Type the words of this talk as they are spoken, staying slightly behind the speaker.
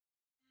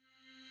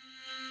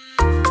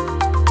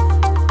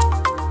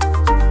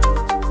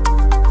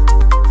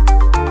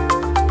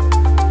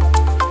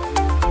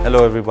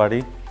Hello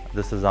everybody,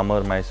 this is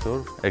Amar,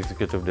 Mysore,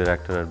 Executive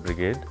Director at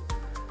Brigade.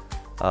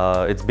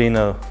 It's been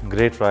a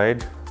great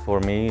ride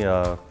for me.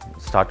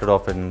 Started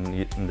off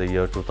in the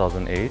year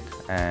 2008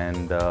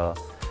 and a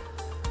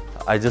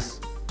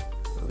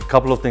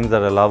couple of things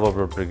that I love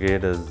about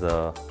Brigade is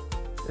the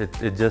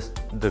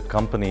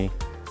company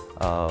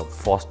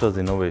fosters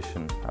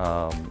innovation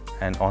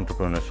and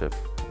entrepreneurship.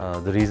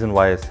 The reason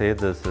why I say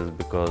this is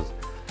because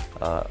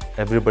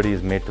everybody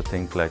is made to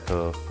think like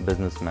a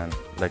businessman,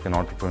 like an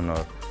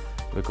entrepreneur,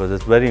 because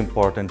it's very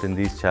important in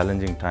these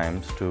challenging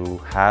times to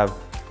have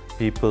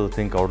people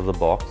think out of the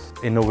box,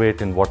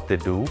 innovate in what they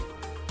do,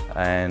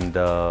 and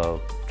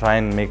try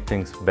and make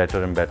things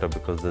better and better,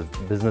 because the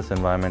business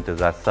environment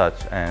is as such,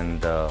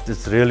 and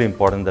it's really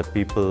important that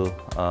people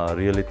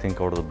really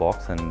think out of the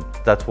box, and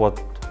that's what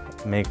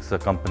makes a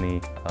company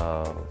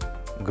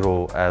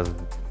grow as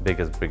big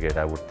as Brigade,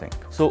 I would think.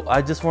 So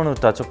I just want to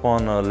touch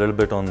upon a little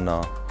bit on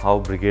how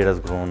Brigade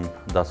has grown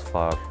thus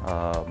far.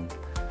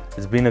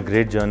 It's been a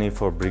great journey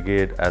for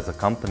Brigade as a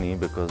company,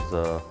 because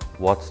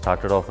what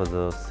started off as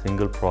a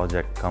single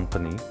project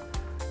company,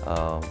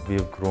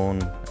 we've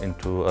grown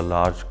into a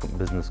large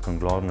business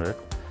conglomerate,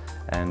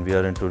 and we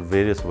are into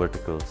various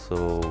verticals.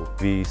 So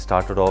we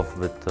started off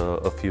with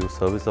a few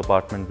service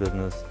apartment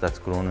business that's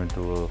grown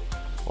into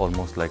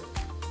almost like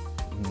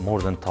more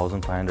than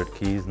 1,500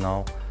 keys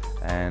now,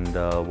 and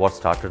what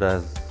started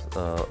as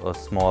a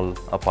small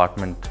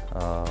apartment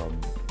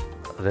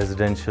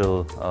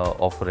residential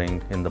offering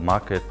in the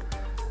market,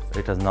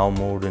 it has now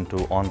moved into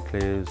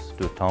enclaves,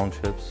 to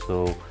townships.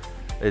 So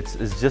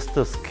it's just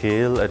the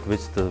scale at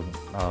which the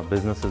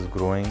business is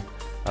growing,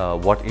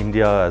 what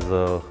India as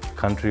a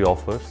country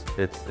offers.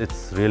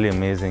 It's really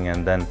amazing.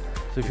 And then,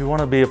 so if you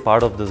want to be a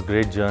part of this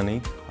great journey,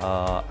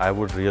 I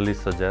would really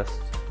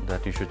suggest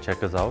that you should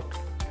check us out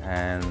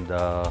and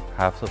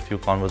have a few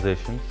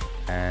conversations,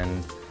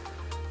 and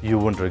you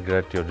won't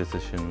regret your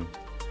decision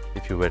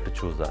if you were to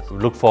choose us. We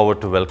look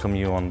forward to welcome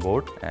you on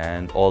board,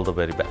 and all the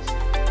very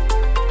best.